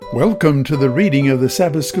Welcome to the reading of the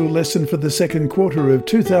Sabbath School lesson for the second quarter of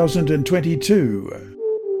 2022.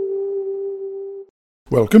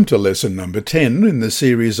 Welcome to lesson number 10 in the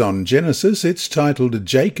series on Genesis. It's titled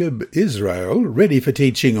Jacob Israel, ready for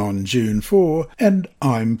teaching on June 4, and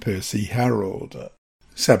I'm Percy Harold.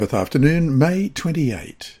 Sabbath afternoon, May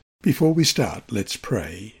 28. Before we start, let's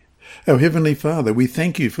pray. Our Heavenly Father, we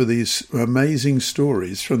thank you for these amazing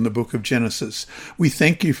stories from the book of Genesis. We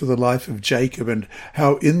thank you for the life of Jacob and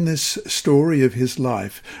how in this story of his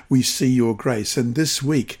life we see your grace. And this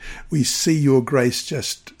week we see your grace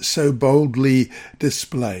just so boldly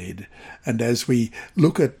displayed. And as we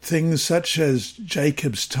look at things such as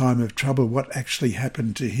Jacob's time of trouble, what actually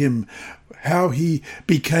happened to him, how he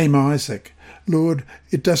became Isaac, Lord,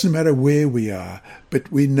 it doesn't matter where we are,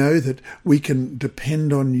 but we know that we can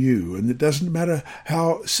depend on you, and it doesn't matter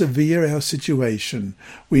how severe our situation.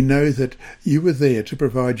 We know that you are there to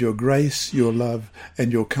provide your grace, your love,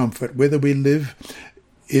 and your comfort, whether we live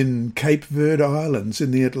in Cape Verde Islands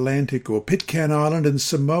in the Atlantic, or Pitcairn Island and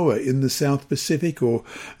Samoa in the South Pacific, or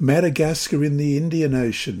Madagascar in the Indian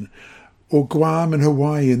Ocean, or Guam and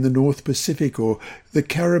Hawaii in the North Pacific, or the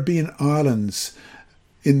Caribbean Islands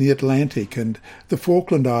in the Atlantic, and the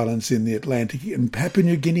Falkland Islands in the Atlantic, and Papua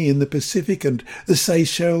New Guinea in the Pacific, and the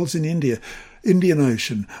Seychelles in Indian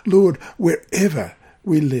Ocean. Lord, wherever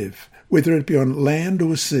we live, whether it be on land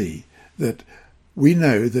or sea, that we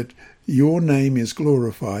know that your name is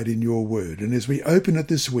glorified in your word. And as we open it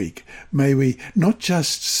this week, may we not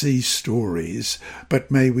just see stories,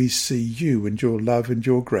 but may we see you and your love and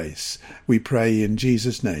your grace. We pray in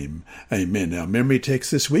Jesus' name. Amen. Our memory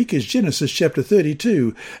text this week is Genesis chapter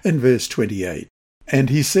 32 and verse 28. And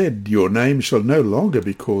he said, Your name shall no longer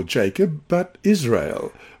be called Jacob, but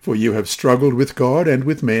Israel, for you have struggled with God and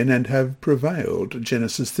with men and have prevailed.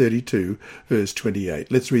 Genesis 32, verse 28.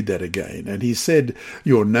 Let's read that again. And he said,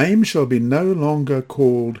 Your name shall be no longer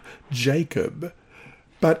called Jacob,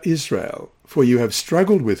 but Israel, for you have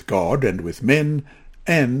struggled with God and with men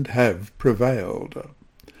and have prevailed.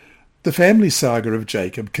 The family saga of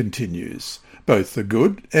Jacob continues, both the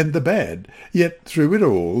good and the bad, yet through it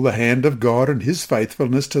all the hand of God and his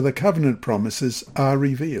faithfulness to the covenant promises are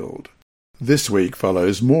revealed. This week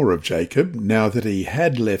follows more of Jacob, now that he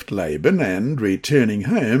had left Laban and, returning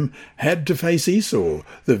home, had to face Esau,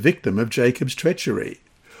 the victim of Jacob's treachery.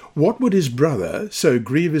 What would his brother, so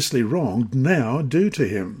grievously wronged, now do to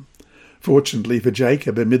him? Fortunately for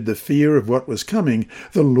Jacob, amid the fear of what was coming,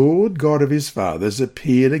 the Lord God of his fathers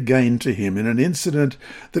appeared again to him in an incident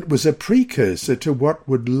that was a precursor to what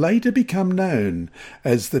would later become known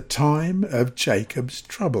as the time of Jacob's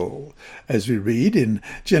trouble, as we read in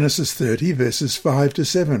Genesis 30, verses 5 to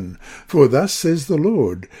 7. For thus says the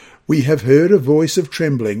Lord, We have heard a voice of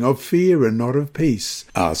trembling, of fear and not of peace.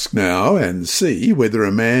 Ask now and see whether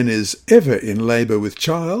a man is ever in labour with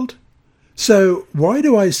child. So why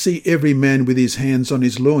do I see every man with his hands on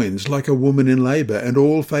his loins, like a woman in labour, and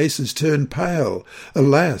all faces turn pale?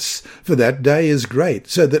 Alas, for that day is great,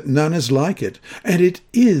 so that none is like it, and it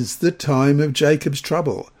is the time of Jacob's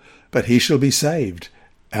trouble, but he shall be saved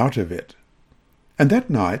out of it. And that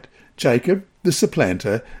night Jacob, the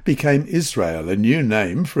supplanter, became Israel, a new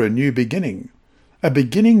name for a new beginning, a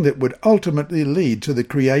beginning that would ultimately lead to the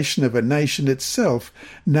creation of a nation itself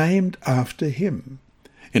named after him.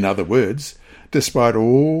 In other words, despite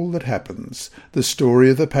all that happens, the story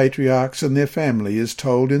of the patriarchs and their family is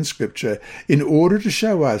told in Scripture in order to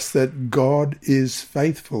show us that God is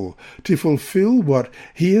faithful to fulfill what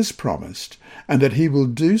he has promised, and that he will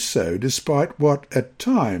do so despite what at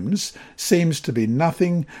times seems to be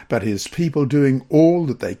nothing but his people doing all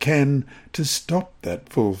that they can to stop that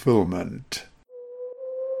fulfillment.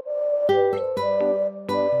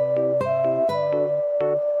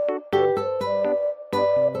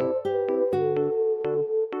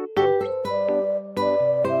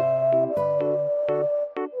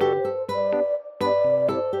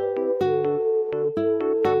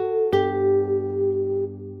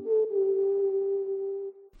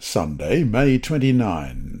 Sunday, May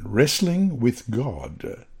 29. Wrestling with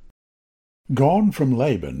God. Gone from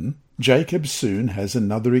Laban, Jacob soon has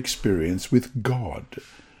another experience with God.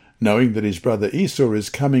 Knowing that his brother Esau is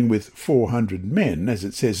coming with 400 men, as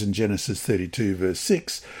it says in Genesis 32, verse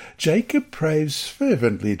 6, Jacob prays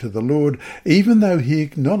fervently to the Lord, even though he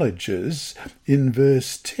acknowledges in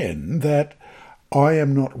verse 10 that I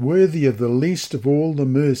am not worthy of the least of all the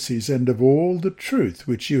mercies and of all the truth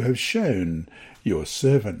which you have shown your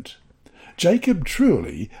servant. Jacob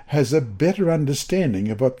truly has a better understanding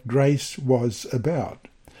of what grace was about.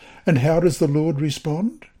 And how does the Lord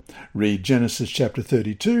respond? Read Genesis chapter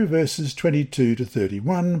 32, verses 22 to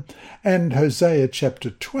 31, and Hosea chapter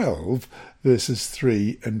 12, verses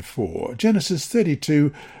 3 and 4. Genesis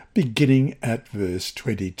 32, beginning at verse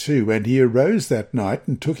 22. And he arose that night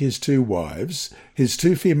and took his 2 wives, his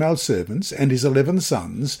 2 female servants, and his 11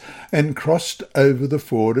 sons, and crossed over the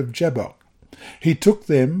ford of Jabbok. He took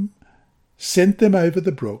them, sent them over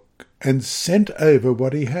the brook, and sent over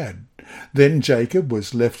what he had. Then Jacob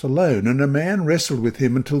was left alone, and a man wrestled with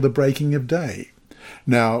him until the breaking of day.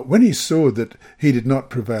 Now when he saw that he did not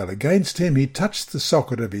prevail against him, he touched the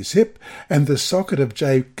socket of his hip, and the socket of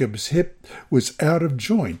Jacob's hip was out of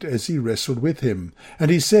joint as he wrestled with him.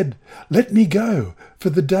 And he said, "Let me go, for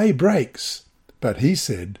the day breaks." But he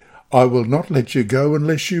said, "I will not let you go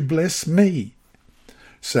unless you bless me."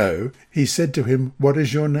 So he said to him, "What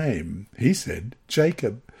is your name?" He said,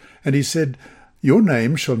 "Jacob." And he said, "Your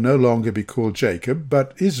name shall no longer be called Jacob,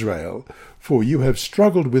 but Israel, for you have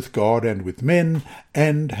struggled with God and with men,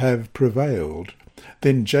 and have prevailed."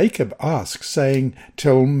 Then Jacob asked, saying,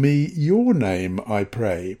 "Tell me your name, I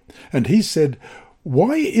pray." And he said,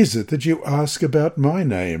 "Why is it that you ask about my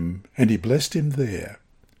name?" And he blessed him there.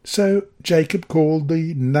 So Jacob called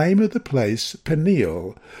the name of the place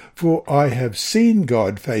Peniel, for I have seen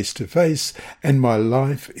God face to face, and my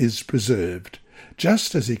life is preserved.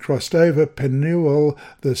 Just as he crossed over, Peniel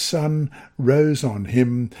the sun rose on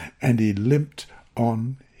him, and he limped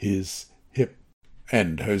on his hip.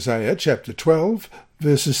 And Hosea chapter 12,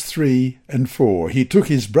 verses 3 and 4. He took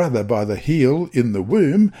his brother by the heel in the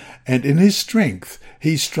womb, and in his strength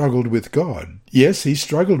he struggled with God. Yes, he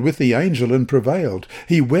struggled with the angel and prevailed.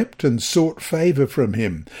 He wept and sought favour from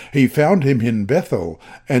him. He found him in Bethel,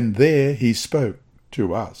 and there he spoke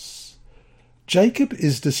to us. Jacob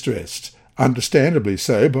is distressed, understandably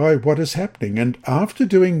so, by what is happening, and after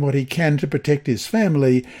doing what he can to protect his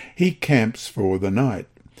family, he camps for the night.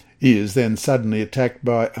 He is then suddenly attacked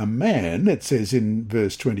by a man, it says in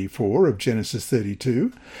verse 24 of Genesis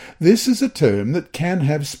 32. This is a term that can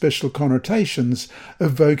have special connotations,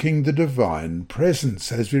 evoking the divine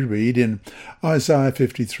presence, as we read in Isaiah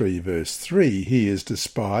 53 verse 3. He is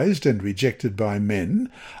despised and rejected by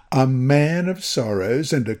men, a man of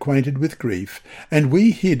sorrows and acquainted with grief, and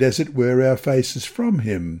we hid, as it were, our faces from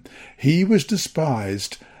him. He was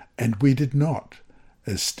despised, and we did not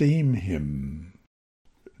esteem him.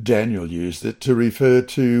 Daniel used it to refer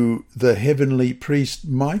to the heavenly priest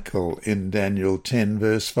Michael in Daniel 10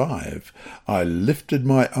 verse 5. I lifted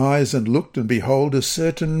my eyes and looked, and behold, a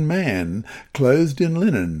certain man clothed in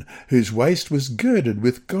linen, whose waist was girded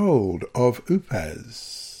with gold of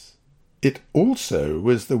Uphaz. It also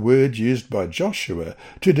was the word used by Joshua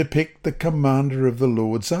to depict the commander of the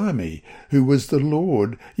Lord's army, who was the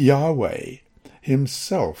Lord Yahweh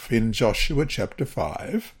himself in Joshua chapter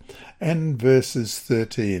 5 and verses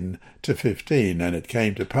 13 to 15. And it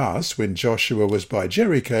came to pass, when Joshua was by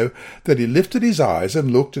Jericho, that he lifted his eyes and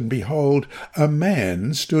looked, and behold, a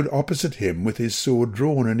man stood opposite him with his sword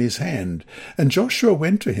drawn in his hand. And Joshua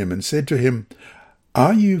went to him and said to him,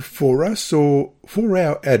 Are you for us or for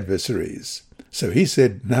our adversaries? So he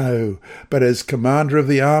said, No, but as commander of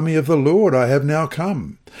the army of the Lord I have now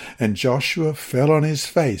come. And Joshua fell on his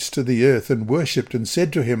face to the earth and worshipped, and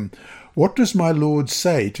said to him, What does my Lord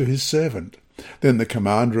say to his servant? Then the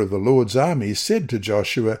commander of the Lord's army said to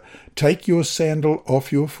Joshua, Take your sandal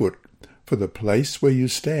off your foot, for the place where you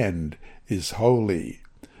stand is holy.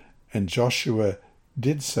 And Joshua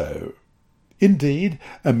did so. Indeed,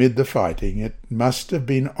 amid the fighting, it must have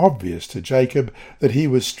been obvious to Jacob that he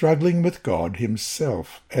was struggling with God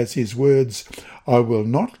himself, as his words, I will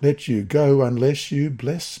not let you go unless you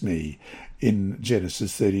bless me, in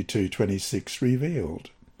Genesis 32:26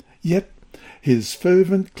 revealed. Yet his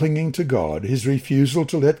fervent clinging to God, his refusal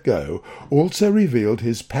to let go, also revealed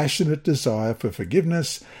his passionate desire for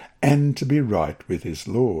forgiveness and to be right with his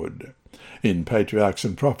Lord. In Patriarchs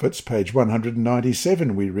and Prophets, page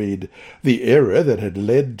 197, we read, The error that had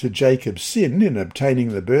led to Jacob's sin in obtaining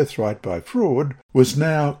the birthright by fraud was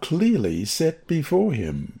now clearly set before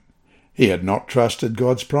him. He had not trusted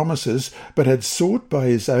God's promises, but had sought by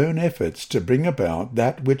his own efforts to bring about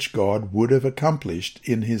that which God would have accomplished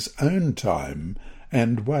in his own time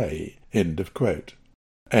and way. End of quote.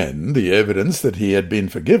 And the evidence that he had been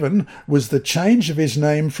forgiven was the change of his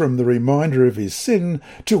name from the reminder of his sin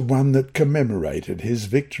to one that commemorated his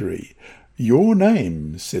victory. Your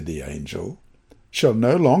name, said the angel, shall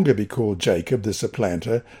no longer be called Jacob the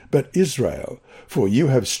supplanter, but Israel, for you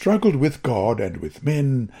have struggled with God and with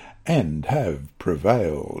men, and have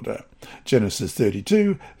prevailed. Genesis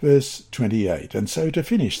 32, verse 28. And so to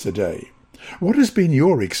finish the day, what has been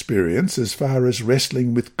your experience as far as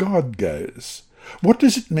wrestling with God goes? What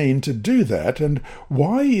does it mean to do that, and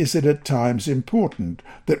why is it at times important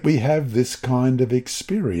that we have this kind of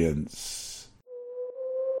experience?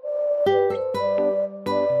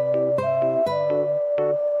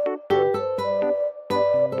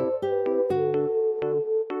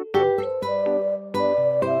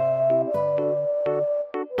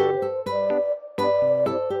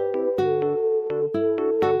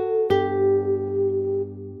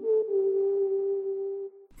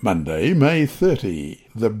 Monday, May 30.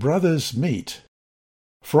 The brothers meet.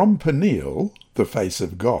 From Peniel, the face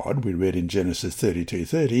of God, we read in Genesis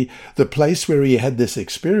 32:30, the place where he had this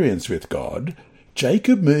experience with God,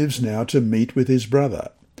 Jacob moves now to meet with his brother.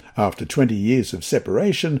 After 20 years of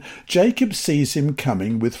separation, Jacob sees him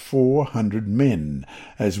coming with 400 men,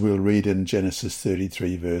 as we'll read in Genesis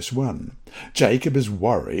 33 verse 1. Jacob is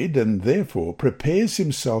worried and therefore prepares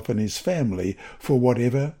himself and his family for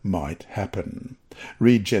whatever might happen.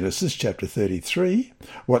 Read Genesis chapter 33.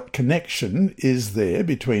 What connection is there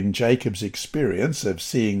between Jacob's experience of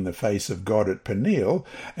seeing the face of God at Peniel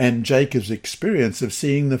and Jacob's experience of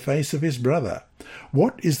seeing the face of his brother?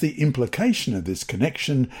 What is the implication of this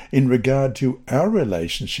connection in regard to our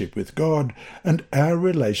relationship with God and our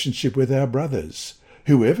relationship with our brothers,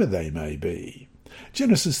 whoever they may be?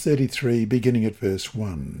 Genesis 33, beginning at verse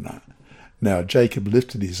 1. Now Jacob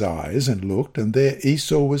lifted his eyes and looked, and there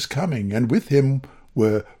Esau was coming, and with him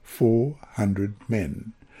were 400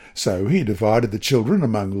 men. So he divided the children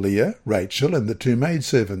among Leah, Rachel, and the 2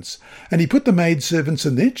 maidservants. And he put the maidservants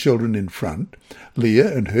and their children in front,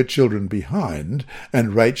 Leah and her children behind,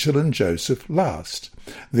 and Rachel and Joseph last.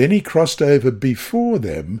 Then he crossed over before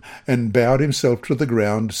them and bowed himself to the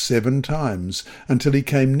ground 7 times, until he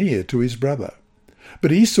came near to his brother.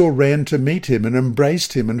 But Esau ran to meet him and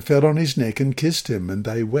embraced him and fell on his neck and kissed him, and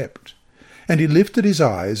they wept. And he lifted his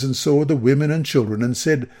eyes and saw the women and children and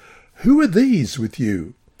said, "Who are these with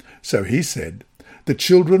you?" So he said, "The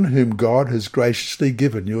children whom God has graciously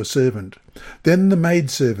given your servant." Then the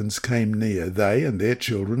maidservants came near, they and their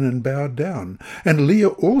children, and bowed down. And Leah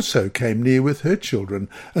also came near with her children,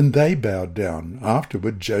 and they bowed down.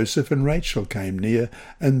 Afterward Joseph and Rachel came near,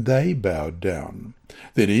 and they bowed down.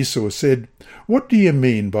 Then Esau said, "What do you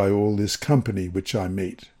mean by all this company which I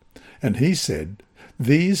meet?" And he said,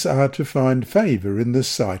 "These are to find favour in the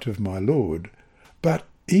sight of my lord." But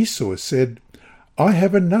Esau said, "I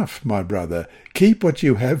have enough, my brother. Keep what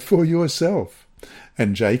you have for yourself."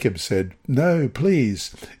 And Jacob said, "No,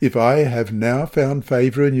 please, if I have now found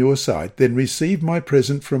favour in your sight, then receive my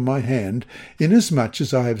present from my hand, inasmuch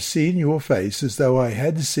as I have seen your face as though I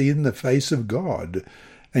had seen the face of God,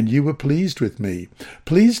 and you were pleased with me.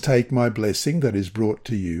 Please take my blessing that is brought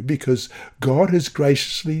to you, because God has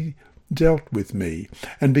graciously dealt with me,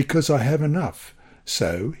 and because I have enough."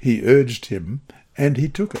 So he urged him, and he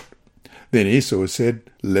took it. Then Esau said,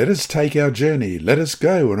 "Let us take our journey, let us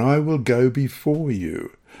go, and I will go before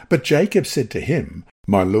you." But Jacob said to him,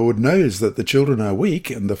 "My lord knows that the children are weak,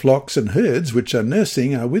 and the flocks and herds which are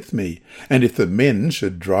nursing are with me. And if the men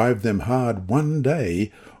should drive them hard one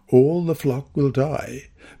day, all the flock will die.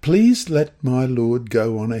 Please let my lord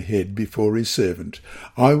go on ahead before his servant.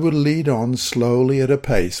 I will lead on slowly at a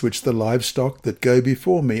pace which the livestock that go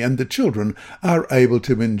before me and the children are able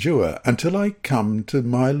to endure, until I come to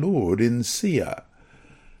my lord in Seir."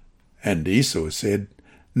 And Esau said,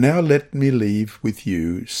 "Now let me leave with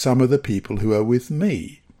you some of the people who are with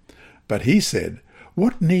me." But he said,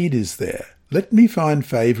 "What need is there? Let me find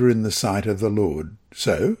favour in the sight of the Lord."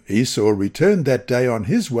 So Esau returned that day on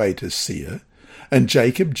his way to Seir, and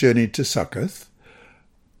Jacob journeyed to Succoth,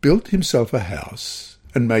 built himself a house,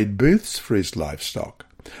 and made booths for his livestock.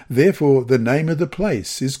 Therefore the name of the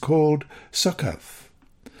place is called Succoth.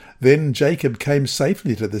 Then Jacob came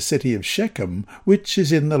safely to the city of Shechem, which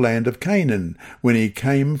is in the land of Canaan, when he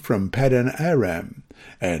came from Paddan Aram,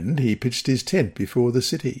 and he pitched his tent before the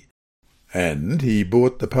city. And he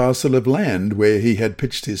bought the parcel of land where he had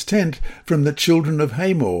pitched his tent from the children of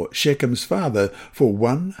Hamor, Shechem's father, for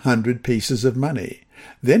 100 pieces of money.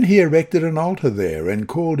 Then he erected an altar there and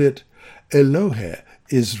called it Elohe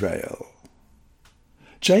Israel.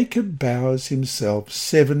 Jacob bows himself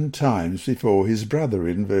 7 times before his brother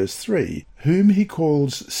in verse 3, whom he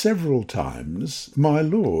calls several times my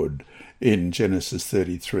lord, in Genesis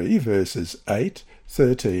 33 verses 8,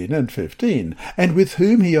 13 and 15, and with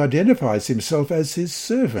whom he identifies himself as his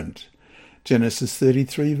servant. Genesis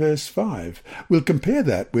 33 verse 5. We'll compare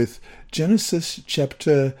that with Genesis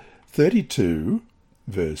chapter 32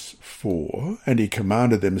 Verse 4, And he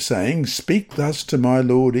commanded them, saying, Speak thus to my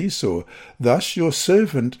lord Esau, Thus your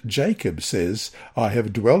servant Jacob says, I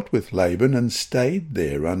have dwelt with Laban and stayed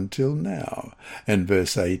there until now. And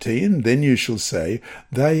verse 18, Then you shall say,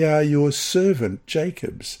 They are your servant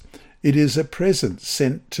Jacob's. It is a present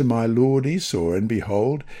sent to my lord Esau, and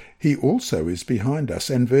behold, he also is behind us.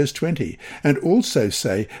 And verse 20, And also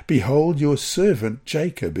say, Behold, your servant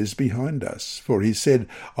Jacob is behind us. For he said,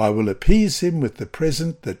 I will appease him with the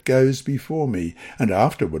present that goes before me, and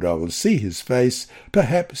afterward I will see his face.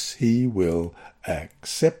 Perhaps he will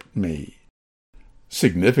accept me.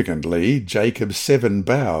 Significantly, Jacob's 7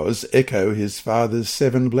 vows echo his father's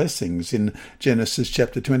 7 blessings in Genesis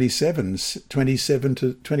chapter 27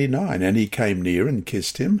 to 29. And he came near and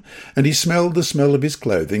kissed him, and he smelled the smell of his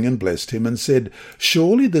clothing and blessed him, and said,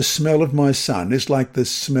 Surely the smell of my son is like the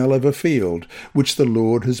smell of a field, which the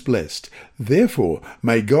Lord has blessed. Therefore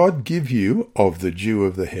may God give you of the dew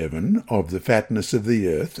of the heaven, of the fatness of the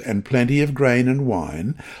earth, and plenty of grain and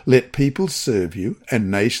wine. Let people serve you, and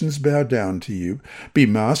nations bow down to you. Be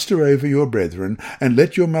master over your brethren, and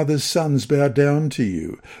let your mother's sons bow down to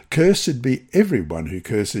you. Cursed be everyone who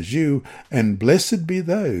curses you, and blessed be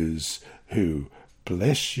those who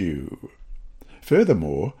bless you.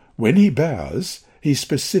 Furthermore, when he bows, he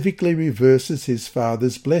specifically reverses his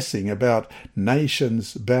father's blessing about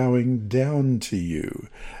nations bowing down to you.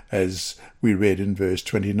 As we read in verse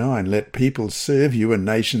 29, Let people serve you, and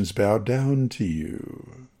nations bow down to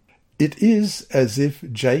you. It is as if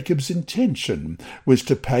Jacob's intention was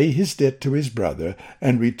to pay his debt to his brother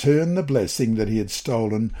and return the blessing that he had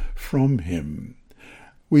stolen from him.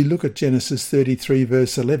 We look at Genesis 33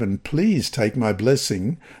 verse 11. Please take my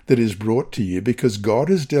blessing that is brought to you, because God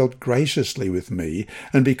has dealt graciously with me,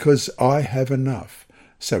 and because I have enough.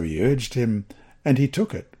 So he urged him, and he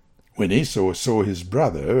took it. When Esau saw his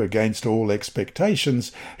brother, against all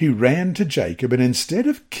expectations, he ran to Jacob, and instead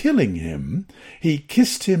of killing him, he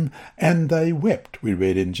kissed him, and they wept, we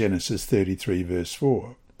read in Genesis 33 verse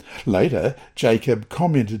 4. Later, Jacob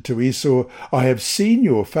commented to Esau, I have seen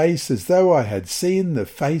your face as though I had seen the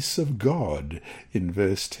face of God, in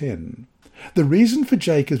verse 10. The reason for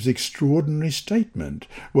Jacob's extraordinary statement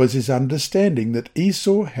was his understanding that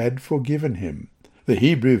Esau had forgiven him. The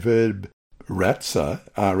Hebrew verb ratzah,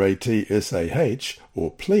 R-A-T-S-A-H,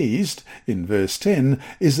 or pleased, in verse 10,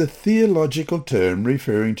 is a theological term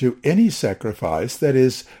referring to any sacrifice that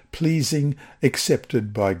is pleasing,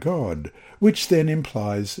 accepted by God, which then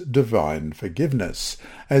implies divine forgiveness,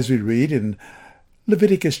 as we read in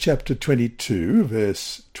Leviticus chapter 22,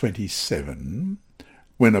 verse 27.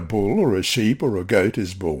 When a bull or a sheep or a goat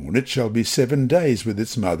is born, it shall be 7 days with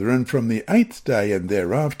its mother, and from the 8th day and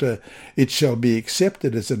thereafter it shall be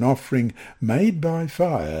accepted as an offering made by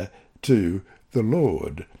fire to the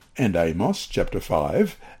Lord. And Amos chapter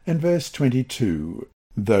 5 and verse 22.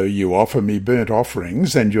 Though you offer me burnt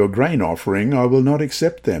offerings and your grain offering, I will not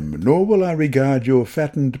accept them, nor will I regard your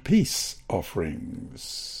fattened peace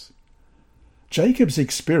offerings. Jacob's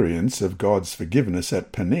experience of God's forgiveness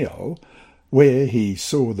at Peniel, where he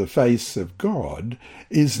saw the face of God,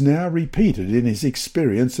 is now repeated in his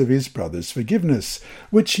experience of his brother's forgiveness,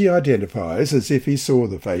 which he identifies as if he saw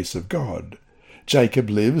the face of God. Jacob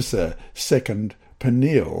lives a second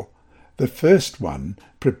Peniel, the first one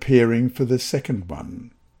preparing for the second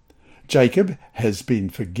one. Jacob has been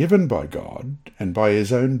forgiven by God and by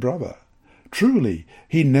his own brother. Truly,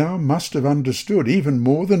 he now must have understood, even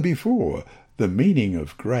more than before, the meaning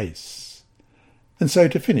of grace. And so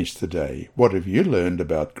to finish the day, what have you learned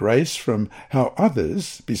about grace from how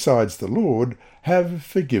others, besides the Lord, have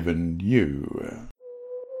forgiven you?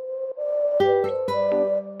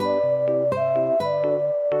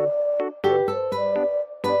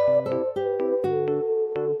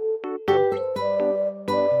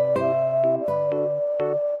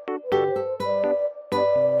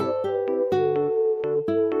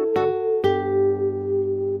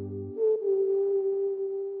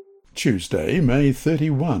 Tuesday, May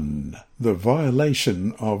 31. The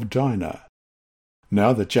violation of Dinah.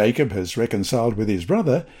 Now that Jacob has reconciled with his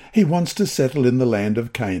brother, he wants to settle in the land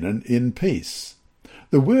of Canaan in peace.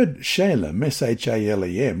 The word shalem,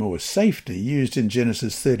 S-H-A-L-E-M, or safety, used in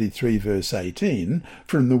Genesis 33 verse 18,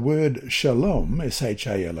 from the word shalom,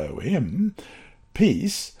 S-H-A-L-O-M,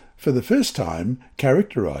 peace, for the first time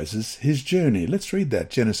characterizes his journey. Let's read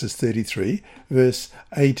that, Genesis 33, verse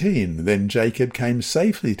 18. Then Jacob came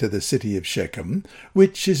safely to the city of Shechem,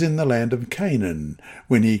 which is in the land of Canaan,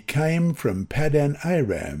 when he came from Paddan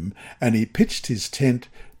Aram, and he pitched his tent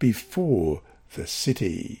before the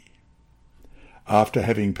city. After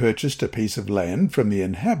having purchased a piece of land from the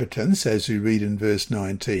inhabitants, as we read in verse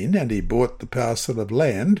 19, and he bought the parcel of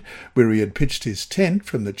land where he had pitched his tent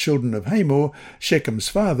from the children of Hamor, Shechem's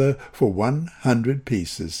father, for 100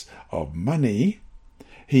 pieces of money,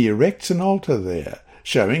 he erects an altar there,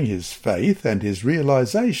 showing his faith and his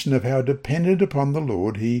realization of how dependent upon the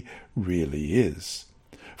Lord he really is.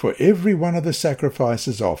 For every one of the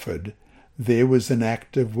sacrifices offered, there was an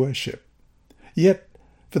act of worship. Yet,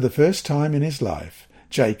 for the first time in his life,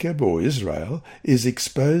 Jacob, or Israel, is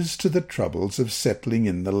exposed to the troubles of settling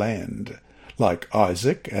in the land. Like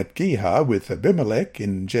Isaac at Gerar with Abimelech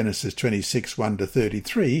in Genesis 26,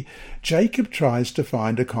 1-33, Jacob tries to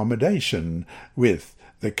find accommodation with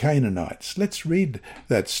the Canaanites. Let's read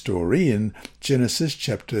that story in Genesis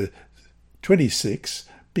chapter 26,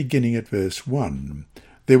 beginning at verse 1.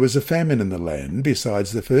 There was a famine in the land,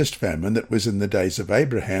 besides the first famine that was in the days of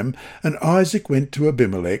Abraham, and Isaac went to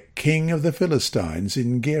Abimelech, king of the Philistines,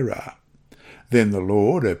 in Gerar. Then the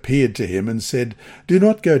Lord appeared to him and said, Do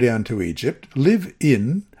not go down to Egypt. Live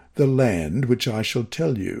in the land which I shall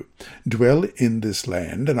tell you. Dwell in this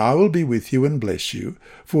land, and I will be with you and bless you.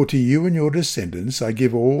 For to you and your descendants I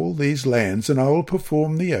give all these lands, and I will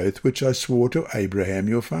perform the oath which I swore to Abraham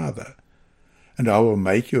your father. And I will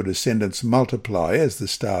make your descendants multiply as the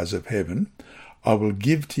stars of heaven. I will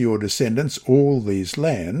give to your descendants all these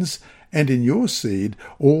lands, and in your seed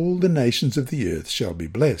all the nations of the earth shall be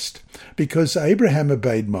blessed, because Abraham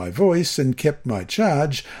obeyed my voice and kept my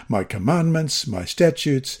charge, my commandments, my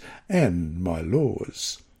statutes, and my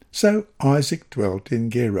laws. So Isaac dwelt in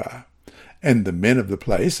Gerar. And the men of the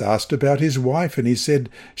place asked about his wife, and he said,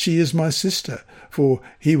 She is my sister. For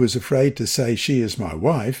he was afraid to say, She is my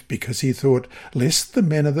wife, because he thought, lest the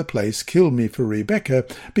men of the place kill me for Rebekah,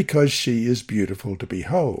 because she is beautiful to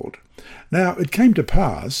behold. Now it came to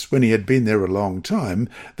pass, when he had been there a long time,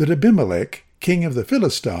 that Abimelech, king of the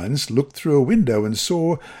Philistines, looked through a window and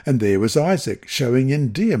saw, and there was Isaac, showing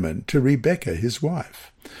endearment to Rebekah his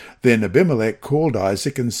wife. Then Abimelech called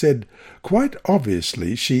Isaac and said, Quite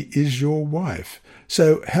obviously she is your wife,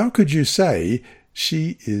 so how could you say,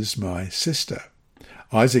 She is my sister?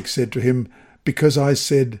 Isaac said to him, Because I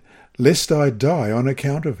said, Lest I die on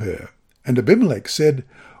account of her. And Abimelech said,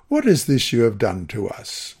 What is this you have done to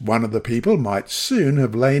us? One of the people might soon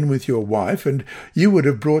have lain with your wife, and you would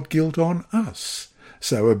have brought guilt on us.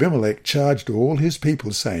 So Abimelech charged all his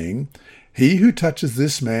people, saying, He who touches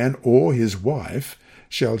this man or his wife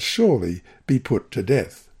shall surely be put to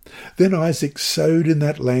death. Then Isaac sowed in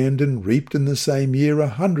that land and reaped in the same year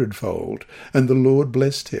 100-fold, and the Lord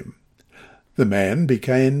blessed him. The man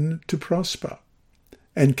began to prosper,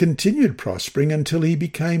 and continued prospering until he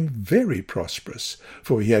became very prosperous,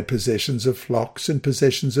 for he had possessions of flocks and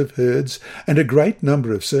possessions of herds, and a great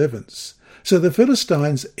number of servants. So the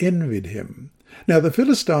Philistines envied him. Now the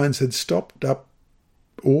Philistines had stopped up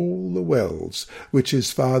all the wells which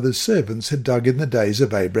his father's servants had dug in the days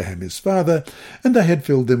of Abraham his father, and they had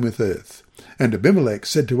filled them with earth. And Abimelech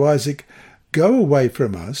said to Isaac, Go away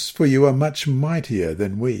from us, for you are much mightier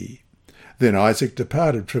than we. Then Isaac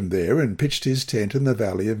departed from there, and pitched his tent in the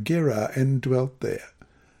valley of Gerar, and dwelt there.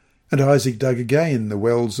 And Isaac dug again the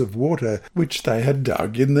wells of water which they had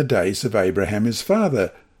dug in the days of Abraham his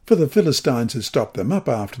father, for the Philistines had stopped them up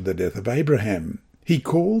after the death of Abraham. He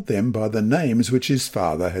called them by the names which his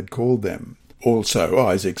father had called them. Also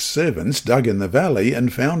Isaac's servants dug in the valley,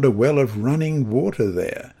 and found a well of running water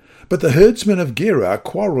there. But the herdsmen of Gerar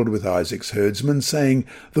quarrelled with Isaac's herdsmen, saying,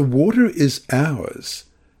 The water is ours.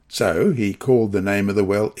 So he called the name of the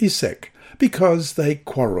well Esek, because they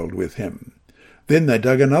quarrelled with him. Then they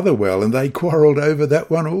dug another well, and they quarrelled over that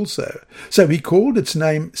one also. So he called its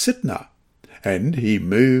name Sitnah. And he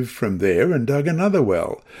moved from there and dug another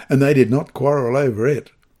well, and they did not quarrel over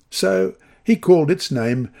it. So he called its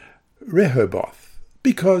name Rehoboth,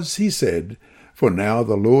 because he said, For now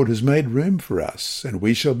the Lord has made room for us, and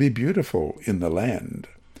we shall be beautiful in the land.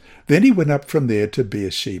 Then he went up from there to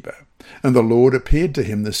Beersheba. And the Lord appeared to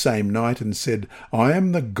him the same night, and said, I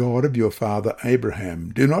am the God of your father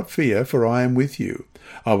Abraham. Do not fear, for I am with you.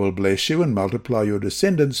 I will bless you and multiply your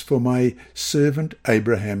descendants for my servant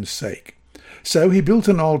Abraham's sake. So he built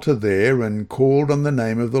an altar there, and called on the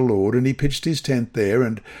name of the Lord, and he pitched his tent there,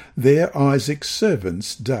 and there Isaac's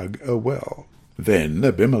servants dug a well. Then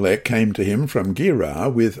Abimelech came to him from Gerar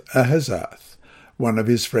with Ahazzath, one of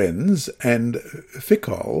his friends, and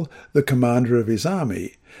Phicol, the commander of his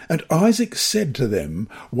army. And Isaac said to them,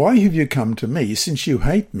 Why have you come to me, since you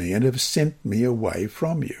hate me, and have sent me away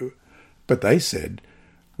from you? But they said,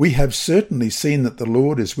 We have certainly seen that the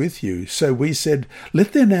Lord is with you. So we said,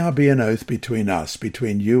 Let there now be an oath between us,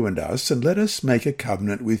 between you and us, and let us make a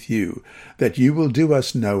covenant with you, that you will do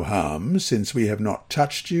us no harm, since we have not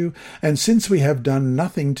touched you, and since we have done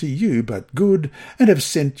nothing to you but good, and have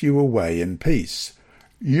sent you away in peace.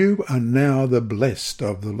 You are now the blessed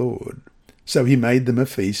of the Lord. So he made them a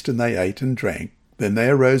feast, and they ate and drank. Then they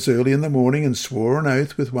arose early in the morning and swore an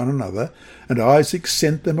oath with one another, and Isaac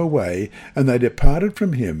sent them away, and they departed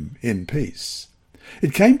from him in peace.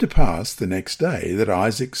 It came to pass the next day that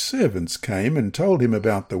Isaac's servants came and told him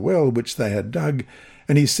about the well which they had dug,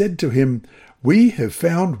 and he said to him, We have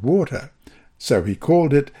found water. So he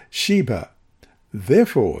called it Sheba.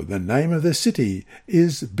 Therefore the name of the city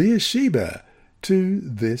is Beersheba to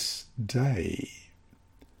this day.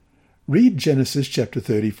 Read Genesis chapter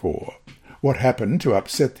 34. What happened to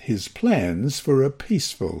upset his plans for a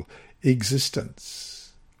peaceful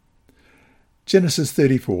existence. Genesis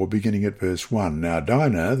 34, beginning at verse 1. Now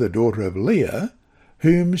Dinah, the daughter of Leah,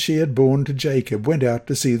 whom she had borne to Jacob, went out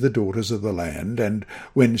to see the daughters of the land, and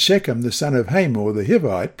when Shechem the son of Hamor the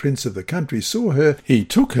Hivite, prince of the country, saw her, he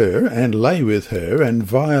took her and lay with her and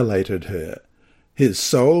violated her. His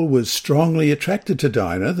soul was strongly attracted to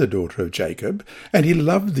Dinah, the daughter of Jacob, and he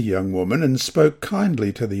loved the young woman and spoke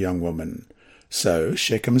kindly to the young woman. So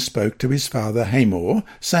Shechem spoke to his father Hamor,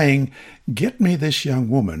 saying, Get me this young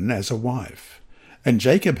woman as a wife. And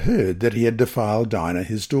Jacob heard that he had defiled Dinah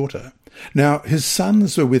his daughter. Now his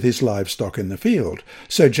sons were with his livestock in the field,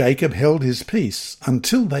 so Jacob held his peace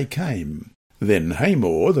until they came. Then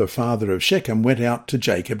Hamor, the father of Shechem, went out to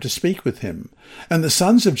Jacob to speak with him. And the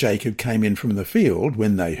sons of Jacob came in from the field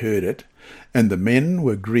when they heard it. And the men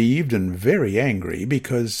were grieved and very angry,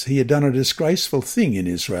 because he had done a disgraceful thing in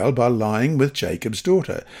Israel by lying with Jacob's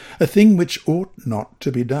daughter, a thing which ought not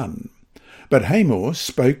to be done. But Hamor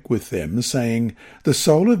spoke with them, saying, The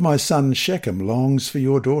soul of my son Shechem longs for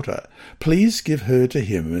your daughter. Please give her to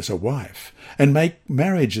him as a wife, and make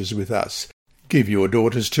marriages with us. Give your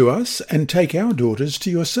daughters to us, and take our daughters to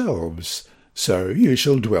yourselves. So you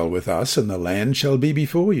shall dwell with us, and the land shall be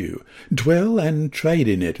before you. Dwell and trade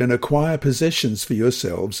in it, and acquire possessions for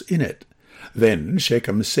yourselves in it. Then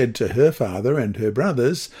Shechem said to her father and her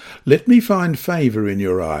brothers, Let me find favour in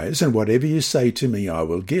your eyes, and whatever you say to me I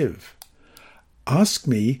will give. Ask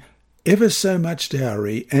me ever so much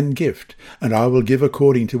dowry and gift, and I will give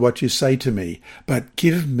according to what you say to me, but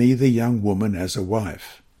give me the young woman as a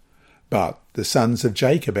wife. But the sons of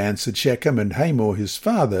Jacob answered Shechem and Hamor his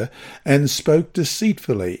father, and spoke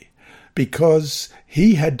deceitfully, because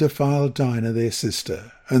he had defiled Dinah their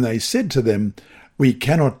sister. And they said to them, We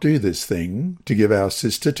cannot do this thing, to give our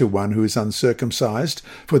sister to one who is uncircumcised,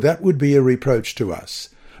 for that would be a reproach to us.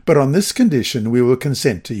 But on this condition we will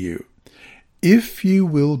consent to you. If you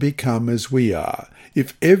will become as we are,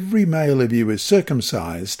 if every male of you is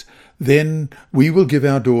circumcised, then we will give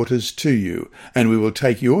our daughters to you, and we will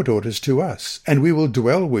take your daughters to us, and we will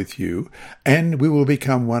dwell with you, and we will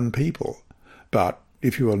become one people. But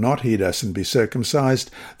if you will not heed us and be circumcised,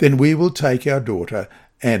 then we will take our daughter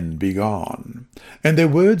and be gone. And their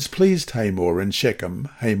words pleased Hamor and Shechem,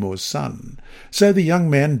 Hamor's son. So the young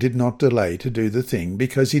man did not delay to do the thing,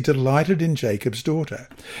 because he delighted in Jacob's daughter.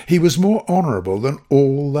 He was more honourable than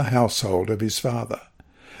all the household of his father.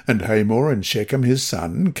 And Hamor and Shechem his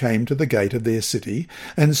son came to the gate of their city,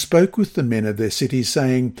 and spoke with the men of their city,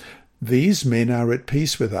 saying, These men are at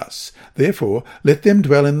peace with us. Therefore let them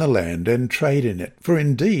dwell in the land, and trade in it. For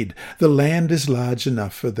indeed the land is large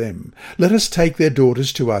enough for them. Let us take their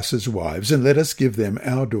daughters to us as wives, and let us give them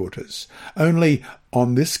our daughters. Only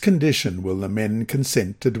on this condition will the men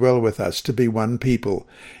consent to dwell with us, to be one people,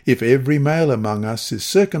 if every male among us is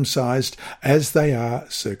circumcised, as they are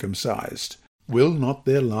circumcised. Will not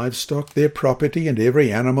their livestock, their property, and every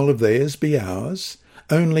animal of theirs be ours?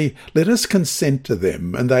 Only let us consent to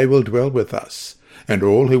them, and they will dwell with us. And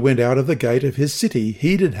all who went out of the gate of his city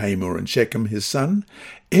heeded Hamor and Shechem his son.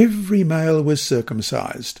 Every male was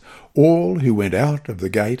circumcised, all who went out of the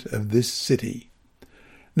gate of this city.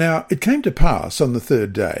 Now it came to pass on the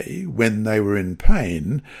third day, when they were in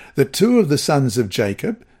pain, that two of the sons of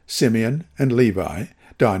Jacob, Simeon and Levi,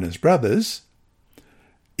 Dinah's brothers,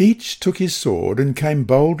 each took his sword and came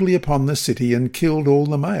boldly upon the city and killed all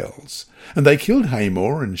the males. And they killed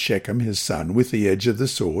Hamor and Shechem his son with the edge of the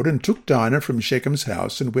sword, and took Dinah from Shechem's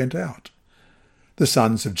house and went out. The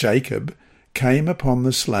sons of Jacob came upon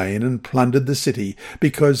the slain and plundered the city,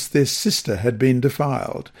 because their sister had been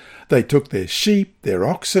defiled. They took their sheep, their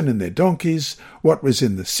oxen, and their donkeys, what was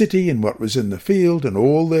in the city and what was in the field, and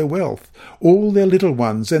all their wealth, all their little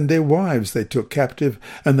ones, and their wives they took captive,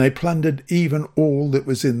 and they plundered even all that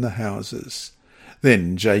was in the houses.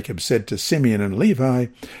 Then Jacob said to Simeon and Levi,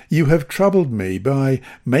 "You have troubled me by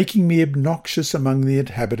making me obnoxious among the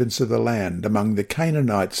inhabitants of the land, among the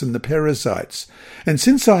Canaanites and the Perizzites. And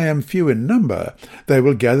since I am few in number, they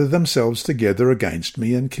will gather themselves together against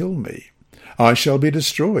me and kill me. I shall be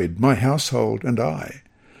destroyed, my household and I."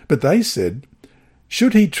 But they said,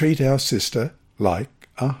 "Should he treat our sister like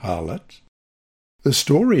a harlot?" The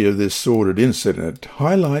story of this sordid incident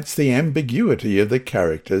highlights the ambiguity of the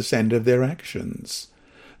characters and of their actions.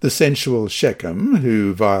 The sensual Shechem,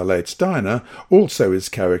 who violates Dinah, also is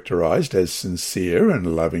characterized as sincere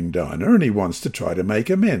and loving Dinah, and he wants to try to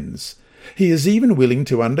make amends. He is even willing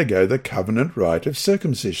to undergo the covenant rite of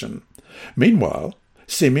circumcision. Meanwhile,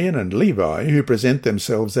 Simeon and Levi, who present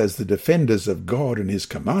themselves as the defenders of God and his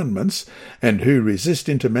commandments, and who resist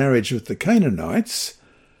intermarriage with the Canaanites,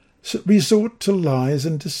 resort to lies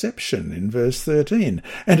and deception in verse 13,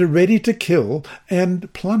 and are ready to kill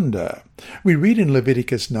and plunder. We read in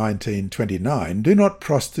Leviticus 19:29, "Do not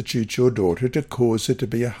prostitute your daughter to cause her to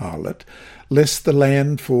be a harlot, lest the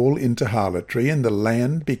land fall into harlotry and the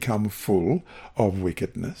land become full of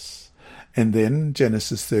wickedness." And then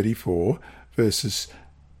Genesis 34, verses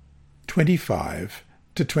 25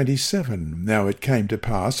 to 27. "Now it came to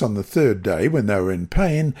pass on the third day, when they were in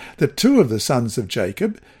pain, that two of the sons of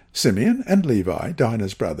Jacob, Simeon and Levi,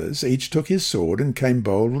 Dinah's brothers, each took his sword and came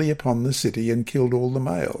boldly upon the city and killed all the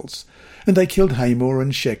males. And they killed Hamor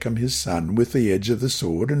and Shechem his son with the edge of the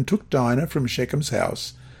sword, and took Dinah from Shechem's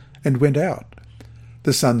house, and went out.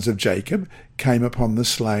 The sons of Jacob came upon the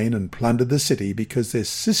slain and plundered the city, because their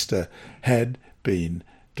sister had been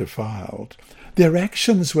defiled." Their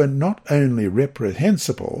actions were not only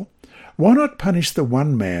reprehensible, why not punish the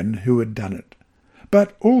one man who had done it,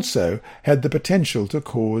 but also had the potential to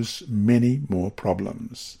cause many more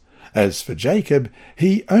problems. As for Jacob,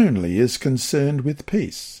 he only is concerned with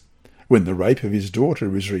peace. When the rape of his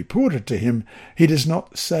daughter is reported to him, he does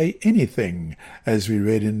not say anything, as we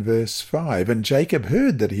read in verse 5, "And Jacob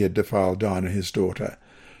heard that he had defiled Dinah his daughter.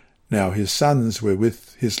 Now his sons were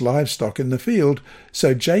with his livestock in the field,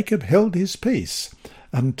 so Jacob held his peace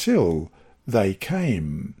until they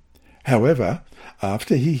came." However,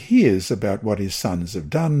 after he hears about what his sons have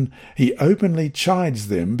done, he openly chides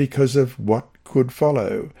them because of what could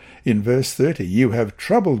follow. In verse 30, "You have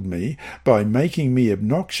troubled me by making me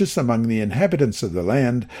obnoxious among the inhabitants of the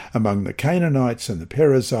land, among the Canaanites and the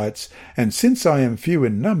Perizzites, and since I am few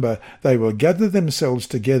in number, they will gather themselves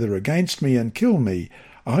together against me and kill me.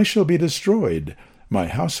 I shall be destroyed, my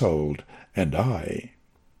household and I."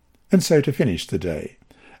 And so to finish the day,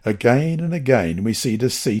 again and again we see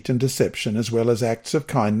deceit and deception, as well as acts of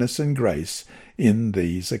kindness and grace in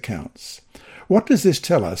these accounts. What does this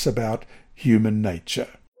tell us about human nature?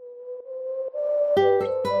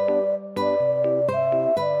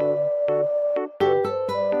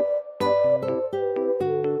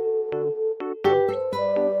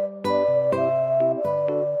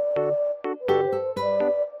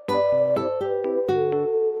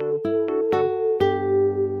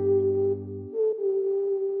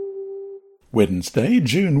 Wednesday,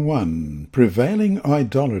 June 1, Prevailing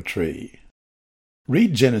Idolatry.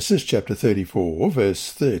 Read Genesis chapter 34,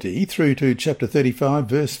 verse 30, through to chapter 35,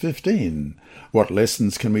 verse 15. What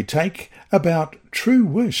lessons can we take about true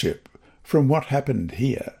worship from what happened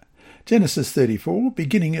here? Genesis 34,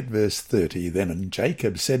 beginning at verse 30. "Then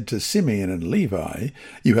Jacob said to Simeon and Levi,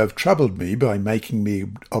 You have troubled me by making me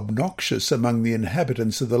obnoxious among the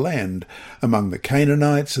inhabitants of the land, among the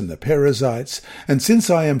Canaanites and the Perizzites, and since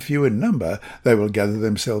I am few in number, they will gather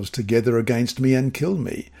themselves together against me and kill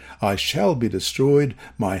me. I shall be destroyed,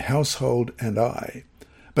 my household and I.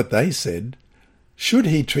 But they said, Should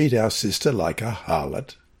he treat our sister like a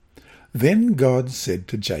harlot? Then God said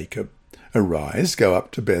to Jacob, Arise, go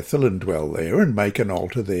up to Bethel and dwell there, and make an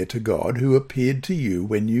altar there to God, who appeared to you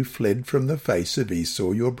when you fled from the face of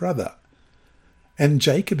Esau your brother. And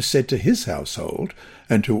Jacob said to his household,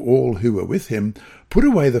 and to all who were with him, Put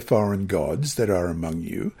away the foreign gods that are among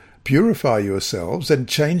you, purify yourselves, and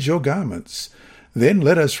change your garments. Then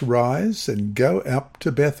let us rise and go up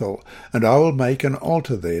to Bethel, and I will make an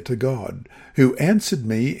altar there to God, who answered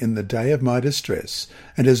me in the day of my distress,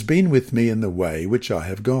 and has been with me in the way which I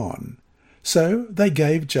have gone. So they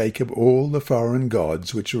gave Jacob all the foreign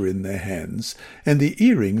gods which were in their hands, and the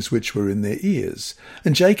earrings which were in their ears,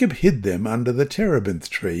 and Jacob hid them under the terebinth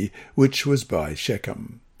tree which was by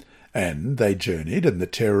Shechem. And they journeyed, and the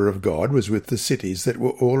terror of God was with the cities that were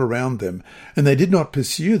all around them, and they did not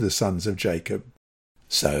pursue the sons of Jacob.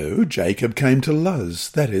 So Jacob came to Luz,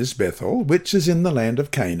 that is, Bethel, which is in the land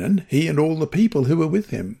of Canaan, he and all the people who were with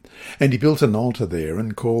him. And he built an altar there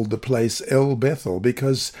and called the place El Bethel,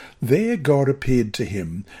 because there God appeared to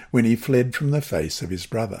him when he fled from the face of his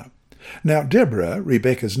brother. Now Deborah,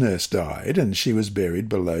 Rebekah's nurse, died, and she was buried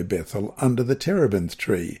below Bethel under the terebinth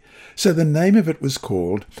tree. So the name of it was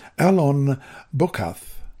called Allon Bokath.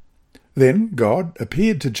 Then God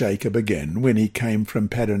appeared to Jacob again when he came from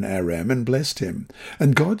Paddan Aram and blessed him.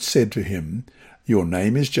 And God said to him, "Your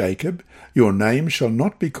name is Jacob. Your name shall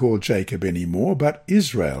not be called Jacob any more, but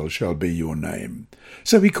Israel shall be your name."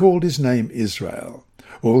 So he called his name Israel.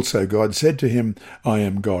 Also God said to him, "I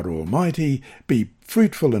am God Almighty. Be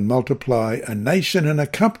fruitful and multiply. A nation and a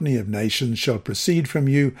company of nations shall proceed from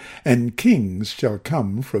you, and kings shall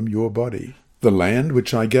come from your body. The land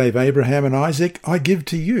which I gave Abraham and Isaac I give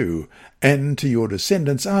to you, and to your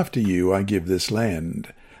descendants after you I give this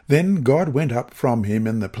land." Then God went up from him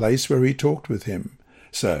in the place where he talked with him.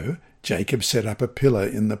 So Jacob set up a pillar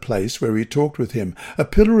in the place where he talked with him, a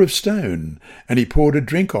pillar of stone, and he poured a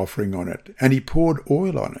drink offering on it, and he poured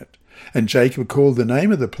oil on it. And Jacob called the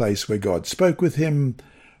name of the place where God spoke with him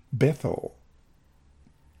Bethel.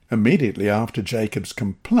 Immediately after Jacob's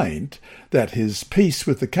complaint that his peace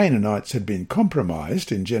with the Canaanites had been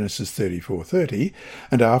compromised in Genesis 34:30,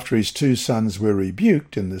 and after his 2 sons were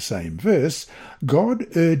rebuked in the same verse, God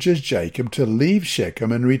urges Jacob to leave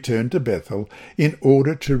Shechem and return to Bethel in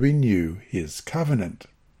order to renew his covenant.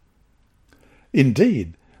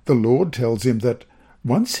 Indeed, the Lord tells him that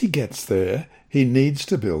once he gets there, he needs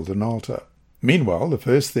to build an altar. Meanwhile, the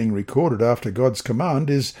first thing recorded after God's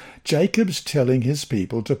command is Jacob's telling his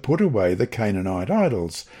people to put away the Canaanite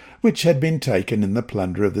idols, which had been taken in the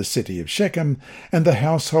plunder of the city of Shechem, and the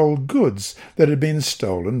household goods that had been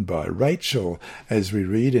stolen by Rachel, as we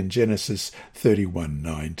read in Genesis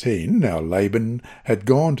 31:19. Now Laban had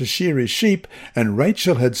gone to shear his sheep, and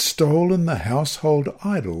Rachel had stolen the household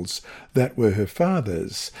idols that were her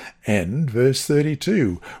father's. And verse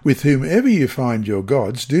 32, "With whomever you find your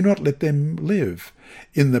gods, do not let them live.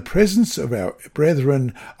 In the presence of our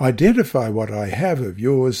brethren, identify what I have of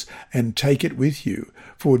yours and take it with you."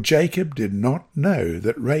 For Jacob did not know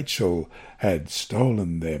that Rachel had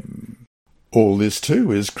stolen them. All this,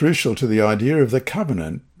 too, is crucial to the idea of the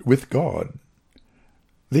covenant with God.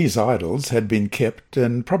 These idols had been kept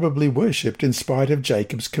and probably worshipped in spite of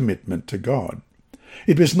Jacob's commitment to God.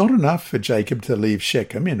 It was not enough for Jacob to leave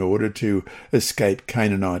Shechem in order to escape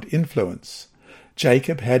Canaanite influence.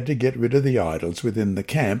 Jacob had to get rid of the idols within the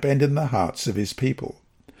camp and in the hearts of his people.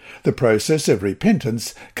 The process of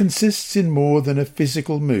repentance consists in more than a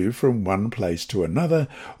physical move from one place to another,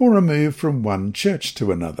 or a move from one church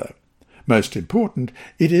to another. Most important,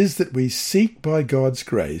 it is that we seek by God's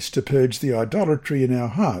grace to purge the idolatry in our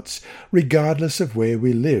hearts, regardless of where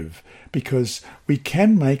we live, because we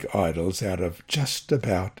can make idols out of just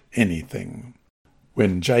about anything.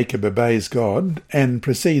 When Jacob obeys God and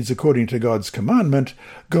proceeds according to God's commandment,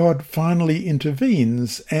 God finally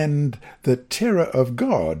intervenes, and the terror of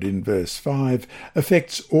God, in verse 5,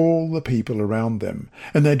 affects all the people around them,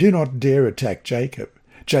 and they do not dare attack Jacob.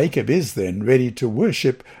 Jacob is then ready to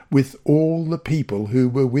worship with all the people who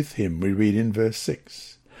were with him, we read in verse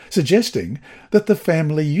 6, suggesting that the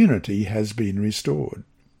family unity has been restored.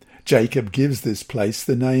 Jacob gives this place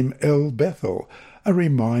the name El Bethel, a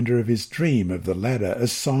reminder of his dream of the ladder, a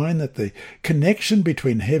sign that the connection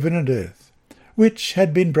between heaven and earth, which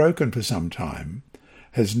had been broken for some time,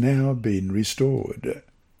 has now been restored.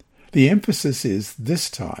 The emphasis is,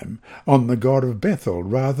 this time, on the God of Bethel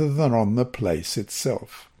rather than on the place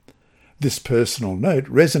itself. This personal note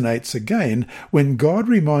resonates again when God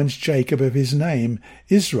reminds Jacob of his name,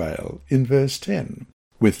 Israel, in verse 10,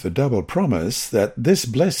 with the double promise that this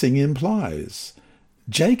blessing implies.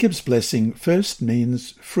 Jacob's blessing first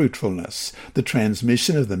means fruitfulness, the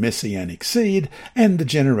transmission of the messianic seed, and the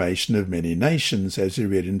generation of many nations, as we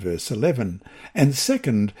read in verse 11. And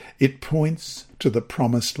second, it points to the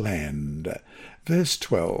promised land. Verse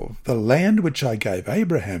 12, "The land which I gave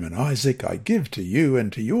Abraham and Isaac I give to you,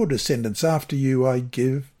 and to your descendants after you I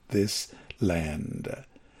give this land."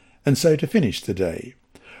 And so to finish the day,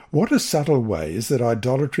 what are subtle ways that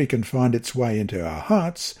idolatry can find its way into our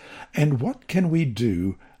hearts, and what can we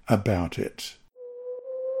do about it?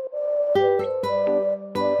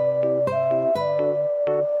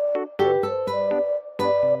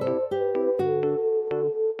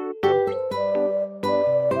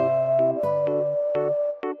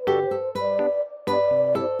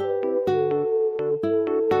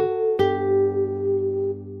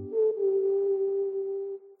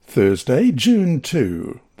 Thursday, June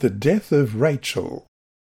 2, the death of Rachel.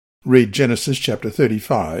 Read Genesis chapter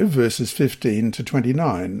 35, verses 15 to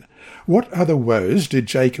 29. What other woes did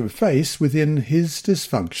Jacob face within his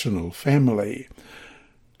dysfunctional family?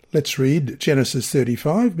 Let's read Genesis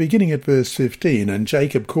 35, beginning at verse 15. And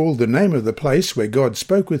Jacob called the name of the place where God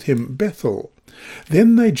spoke with him Bethel.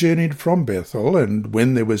 Then they journeyed from Bethel, and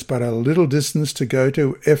when there was but a little distance to go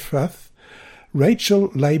to Ephrath,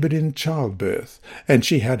 Rachel laboured in childbirth, and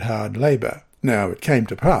she had hard labour. Now it came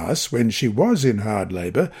to pass, when she was in hard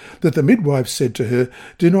labour, that the midwife said to her,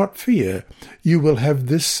 Do not fear, you will have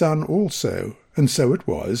this son also. And so it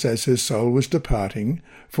was, as her soul was departing,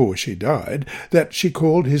 for she died, that she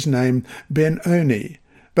called his name Ben-Oni,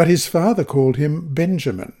 but his father called him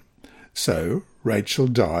Benjamin. So Rachel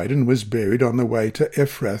died and was buried on the way to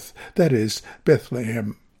Ephrath, that is,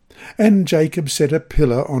 Bethlehem. And Jacob set a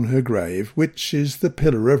pillar on her grave, which is the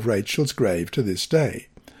pillar of Rachel's grave to this day.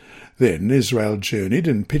 Then Israel journeyed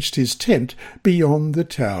and pitched his tent beyond the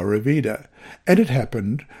Tower of Eder. And it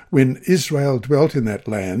happened, when Israel dwelt in that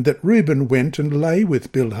land, that Reuben went and lay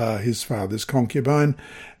with Bilhah his father's concubine,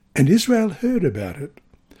 and Israel heard about it.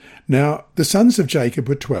 Now the sons of Jacob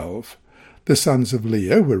were 12. The sons of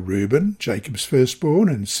Leah were Reuben, Jacob's firstborn,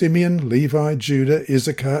 and Simeon, Levi, Judah,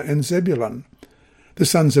 Issachar, and Zebulun. The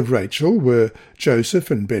sons of Rachel were Joseph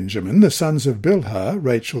and Benjamin. The sons of Bilhah,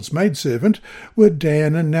 Rachel's maidservant, were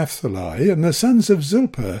Dan and Naphtali. And the sons of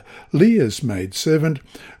Zilpah, Leah's maidservant,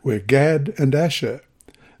 were Gad and Asher.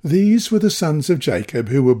 These were the sons of Jacob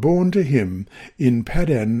who were born to him in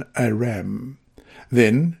Paddan Aram.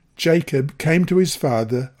 Then Jacob came to his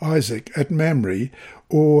father Isaac at Mamre,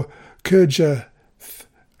 or Kirjath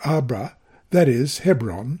Arba, that is,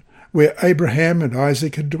 Hebron, where Abraham and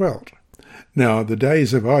Isaac had dwelt. Now the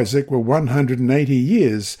days of Isaac were 180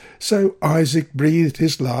 years, so Isaac breathed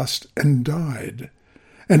his last and died,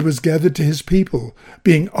 and was gathered to his people,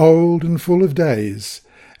 being old and full of days,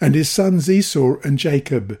 and his sons Esau and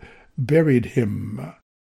Jacob buried him.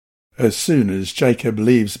 As soon as Jacob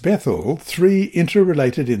leaves Bethel, 3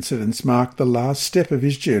 interrelated incidents mark the last step of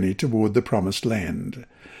his journey toward the promised land.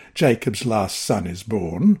 Jacob's last son is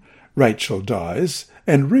born, Rachel dies,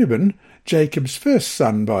 and Reuben, Jacob's first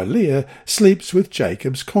son by Leah, sleeps with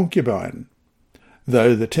Jacob's concubine.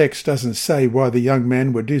 Though the text doesn't say why the young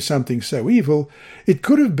man would do something so evil, it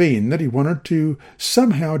could have been that he wanted to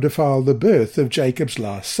somehow defile the birth of Jacob's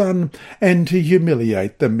last son and to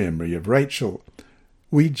humiliate the memory of Rachel.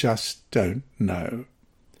 We just don't know.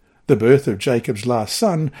 The birth of Jacob's last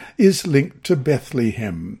son is linked to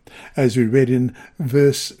Bethlehem, as we read in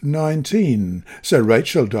verse 19. So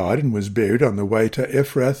Rachel died and was buried on the way to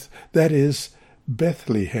Ephrath, that is,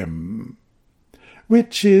 Bethlehem,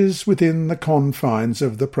 which is within the confines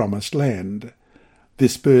of the promised land.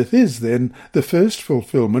 This birth is, then, the first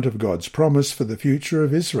fulfillment of God's promise for the future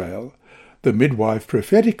of Israel. The midwife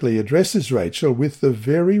prophetically addresses Rachel with the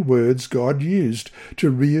very words God used to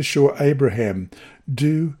reassure Abraham,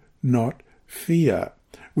 Do not fear.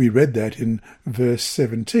 We read that in verse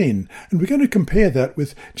 17, and we're going to compare that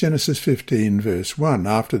with Genesis 15, verse 1.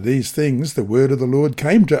 After these things, the word of the Lord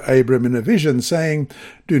came to Abram in a vision, saying,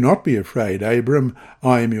 Do not be afraid, Abram.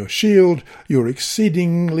 I am your shield, your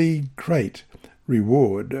exceedingly great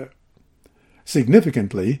reward.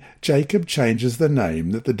 Significantly, Jacob changes the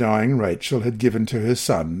name that the dying Rachel had given to her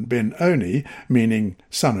son, Ben-Oni, meaning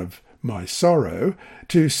son of my sorrow,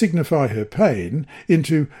 to signify her pain,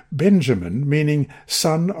 into Benjamin, meaning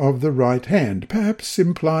son of the right hand, perhaps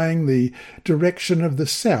implying the direction of the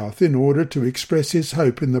south in order to express his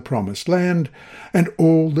hope in the promised land and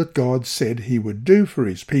all that God said he would do for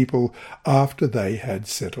his people after they had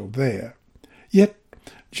settled there. Yet,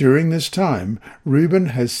 during this time, Reuben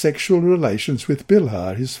has sexual relations with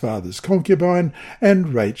Bilhah, his father's concubine,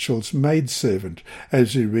 and Rachel's maidservant,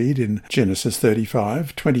 as we read in Genesis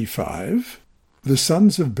 35:25. The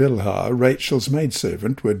sons of Bilhah, Rachel's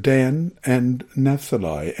maidservant, were Dan and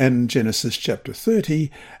Naphtali, and Genesis chapter 30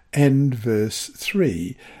 and verse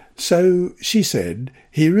 3. So she said,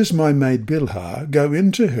 Here is my maid Bilhah, go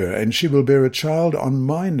in to her, and she will bear a child on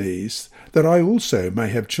my knees, that I also may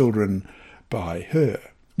have children by her.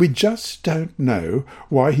 We just don't know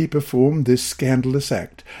why he performed this scandalous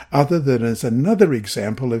act, other than as another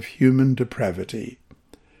example of human depravity.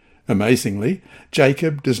 Amazingly,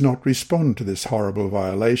 Jacob does not respond to this horrible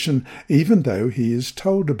violation, even though he is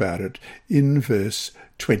told about it in verse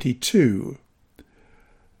 22.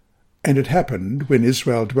 And it happened, when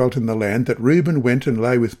Israel dwelt in the land, that Reuben went and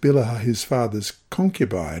lay with Bilhah his father's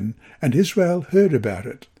concubine, and Israel heard about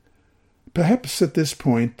it. Perhaps at this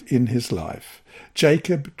point in his life,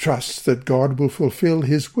 Jacob trusts that God will fulfill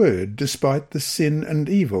his word despite the sin and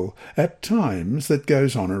evil at times that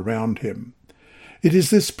goes on around him. It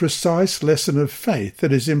is this precise lesson of faith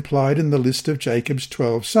that is implied in the list of Jacob's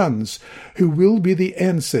 12 sons, who will be the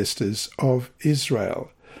ancestors of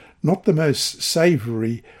Israel, not the most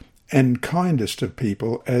savoury and kindest of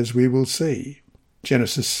people, as we will see.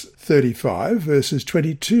 Genesis 35, verses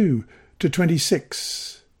 22 to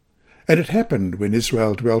 26. And it happened, when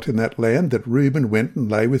Israel dwelt in that land, that Reuben went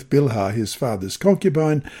and lay with Bilhah his father's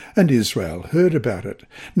concubine, and Israel heard about it.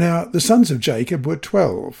 Now the sons of Jacob were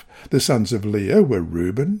 12. The sons of Leah were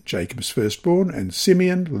Reuben, Jacob's firstborn, and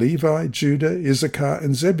Simeon, Levi, Judah, Issachar,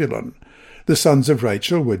 and Zebulun. The sons of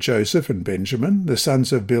Rachel were Joseph and Benjamin. The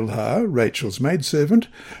sons of Bilhah, Rachel's maidservant,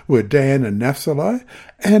 were Dan and Naphtali.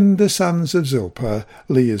 And the sons of Zilpah,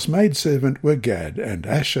 Leah's maidservant, were Gad and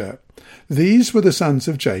Asher. These were the sons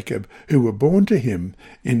of Jacob, who were born to him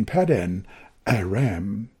in Paddan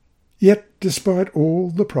Aram. Yet, despite all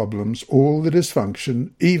the problems, all the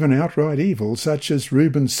dysfunction, even outright evil, such as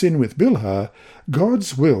Reuben's sin with Bilhah,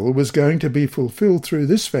 God's will was going to be fulfilled through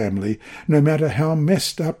this family, no matter how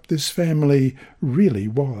messed up this family really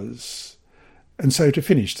was. And so to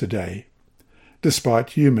finish today,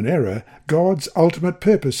 despite human error, God's ultimate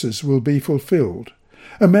purposes will be fulfilled.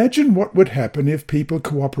 Imagine what would happen if people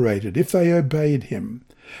cooperated, if they obeyed him.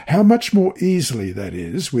 How much more easily, that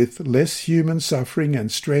is, with less human suffering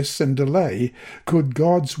and stress and delay, could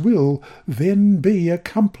God's will then be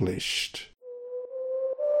accomplished?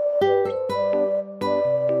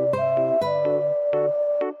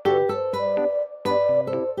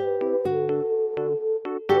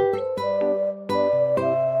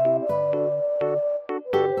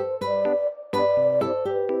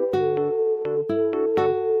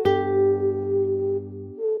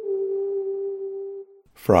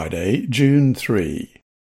 Friday, June 3.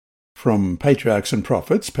 From Patriarchs and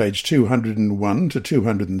Prophets, page 201 to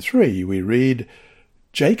 203, we read,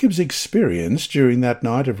 Jacob's experience during that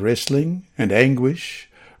night of wrestling and anguish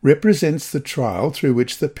represents the trial through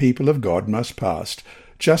which the people of God must pass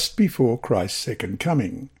just before Christ's second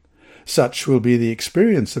coming. Such will be the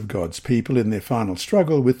experience of God's people in their final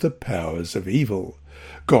struggle with the powers of evil.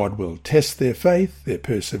 God will test their faith, their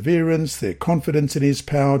perseverance, their confidence in his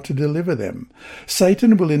power to deliver them.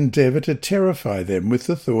 Satan will endeavour to terrify them with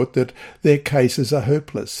the thought that their cases are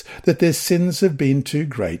hopeless, that their sins have been too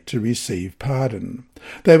great to receive pardon.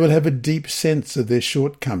 They will have a deep sense of their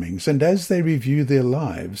shortcomings, and as they review their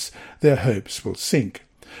lives, their hopes will sink.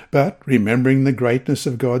 But, remembering the greatness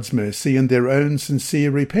of God's mercy and their own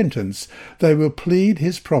sincere repentance, they will plead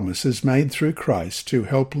his promises made through Christ to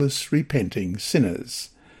helpless, repenting sinners.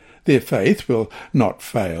 Their faith will not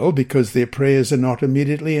fail because their prayers are not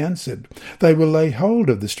immediately answered. They will lay hold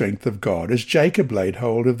of the strength of God as Jacob laid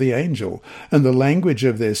hold of the angel, and the language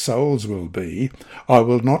of their souls will be, I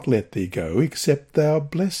will not let thee go except thou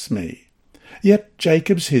bless me. Yet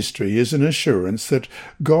Jacob's history is an assurance that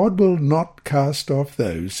God will not cast off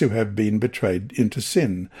those who have been betrayed into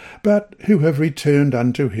sin, but who have returned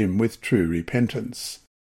unto him with true repentance.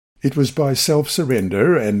 It was by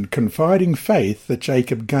self-surrender and confiding faith that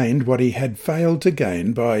Jacob gained what he had failed to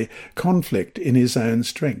gain by conflict in his own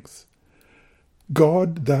strength.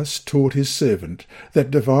 God thus taught his servant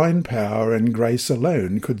that divine power and grace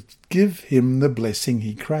alone could give him the blessing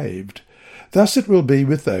he craved. Thus it will be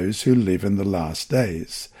with those who live in the last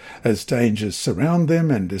days. As dangers surround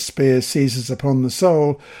them and despair seizes upon the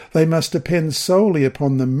soul, they must depend solely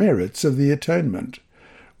upon the merits of the atonement.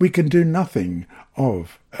 We can do nothing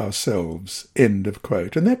of ourselves. End of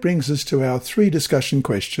quote. And that brings us to our 3 discussion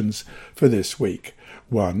questions for this week.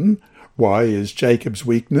 1. Why is Jacob's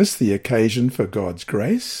weakness the occasion for God's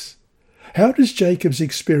grace? How does Jacob's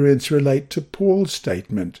experience relate to Paul's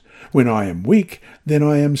statement, when I am weak, then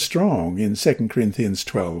I am strong, in 2 Corinthians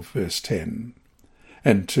 12, verse 10?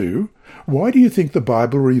 And 2, why do you think the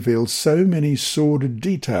Bible reveals so many sordid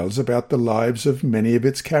details about the lives of many of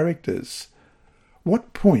its characters?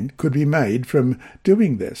 What point could be made from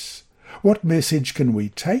doing this? What message can we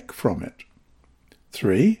take from it?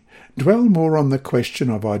 3, dwell more on the question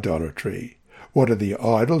of idolatry. What are the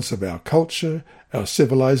idols of our culture, our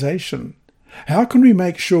civilization? How can we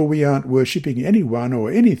make sure we aren't worshipping anyone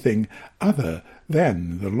or anything other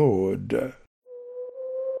than the Lord?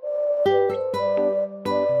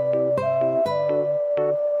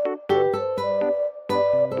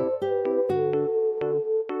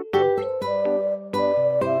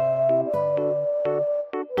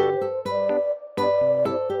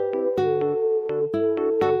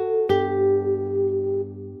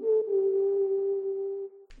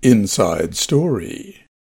 Inside Story.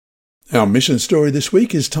 Our mission story this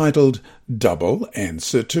week is titled Double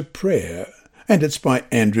Answer to Prayer, and it's by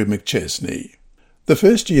Andrew McChesney. The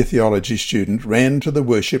first-year theology student ran to the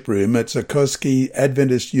worship room at Zakorsky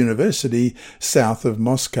Adventist University, south of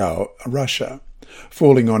Moscow, Russia.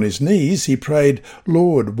 Falling on his knees, he prayed,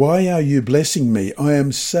 "Lord, why are you blessing me? I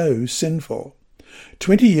am so sinful."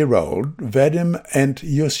 20-year-old Vadim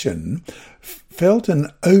Antyushin felt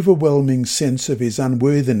an overwhelming sense of his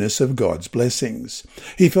unworthiness of God's blessings.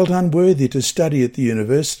 He felt unworthy to study at the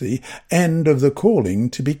university and of the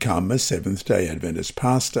calling to become a Seventh-day Adventist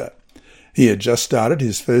pastor. He had just started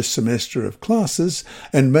his first semester of classes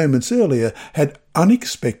and moments earlier had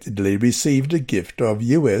unexpectedly received a gift of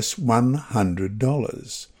US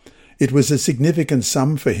 $100. It was a significant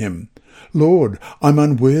sum for him. "Lord, I'm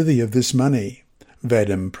unworthy of this money,"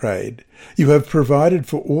 Vadim prayed. "You have provided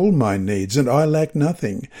for all my needs and I lack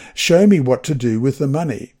nothing. Show me what to do with the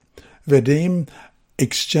money." Vadim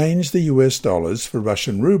exchanged the US dollars for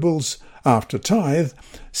Russian rubles. After tithe,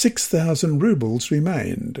 6,000 rubles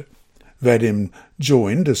remained. Vadim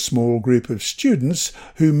joined a small group of students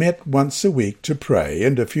who met once a week to pray,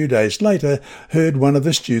 and a few days later heard one of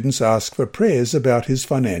the students ask for prayers about his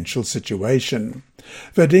financial situation.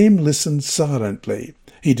 Vadim listened silently.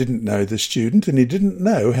 He didn't know the student, and he didn't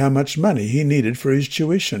know how much money he needed for his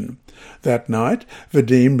tuition. That night,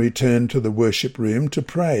 Vadim returned to the worship room to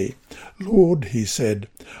pray. "Lord," he said,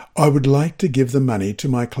 "I would like to give the money to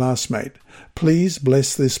my classmate. Please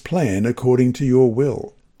bless this plan according to your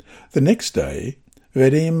will." The next day,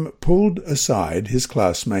 Vadim pulled aside his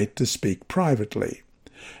classmate to speak privately.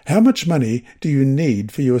 "How much money do you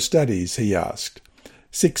need for your studies?" he asked.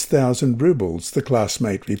 6,000 rubles, the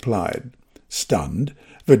classmate replied. Stunned,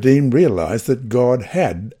 Vadim realized that God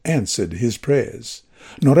had answered his prayers.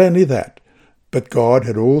 Not only that, but God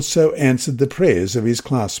had also answered the prayers of his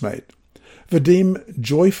classmate. Vadim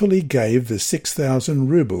joyfully gave the 6,000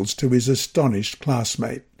 rubles to his astonished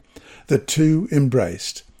classmate. The two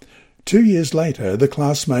embraced. 2 years later, the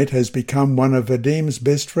classmate has become one of Vadim's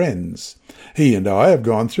best friends. "He and I have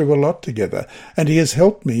gone through a lot together, and he has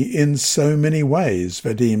helped me in so many ways,"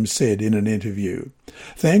 Vadim said in an interview.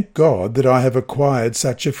 "Thank God that I have acquired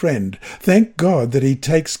such a friend. Thank God that he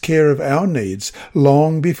takes care of our needs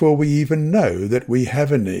long before we even know that we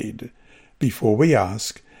have a need. Before we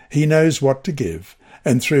ask, he knows what to give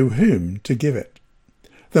and through whom to give it.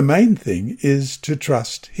 The main thing is to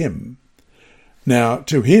trust him. Now,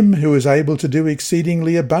 to him who is able to do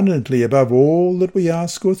exceedingly abundantly above all that we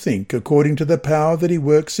ask or think, according to the power that he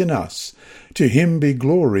works in us, to him be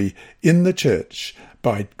glory in the church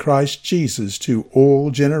by Christ Jesus to all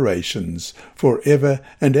generations, for ever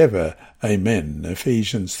and ever. Amen.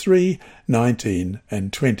 Ephesians 3:19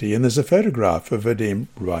 and 20. And there's a photograph of Vadim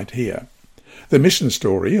right here. The mission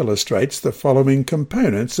story illustrates the following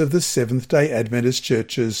components of the Seventh-day Adventist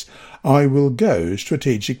Church's I Will Go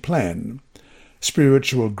strategic plan.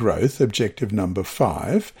 Spiritual growth, objective number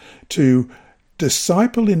 5, to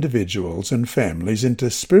disciple individuals and families into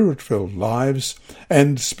spirit-filled lives,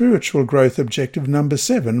 and spiritual growth, objective number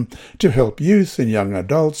 7, to help youth and young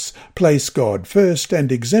adults place God first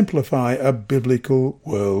and exemplify a biblical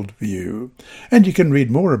worldview. And you can read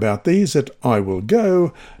more about these at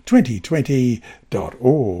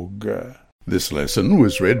iwillgo2020.org. This lesson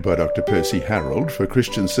was read by Dr. Percy Harold for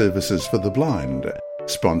Christian Services for the Blind.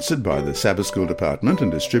 Sponsored by the Sabbath School Department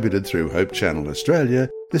and distributed through Hope Channel Australia,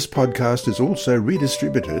 this podcast is also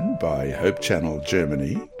redistributed by Hope Channel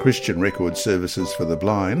Germany, Christian Record Services for the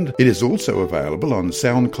Blind. It is also available on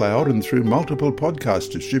SoundCloud and through multiple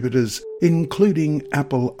podcast distributors, including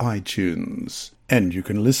Apple iTunes. And you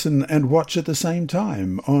can listen and watch at the same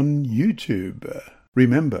time on YouTube.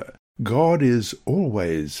 Remember, God is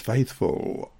always faithful.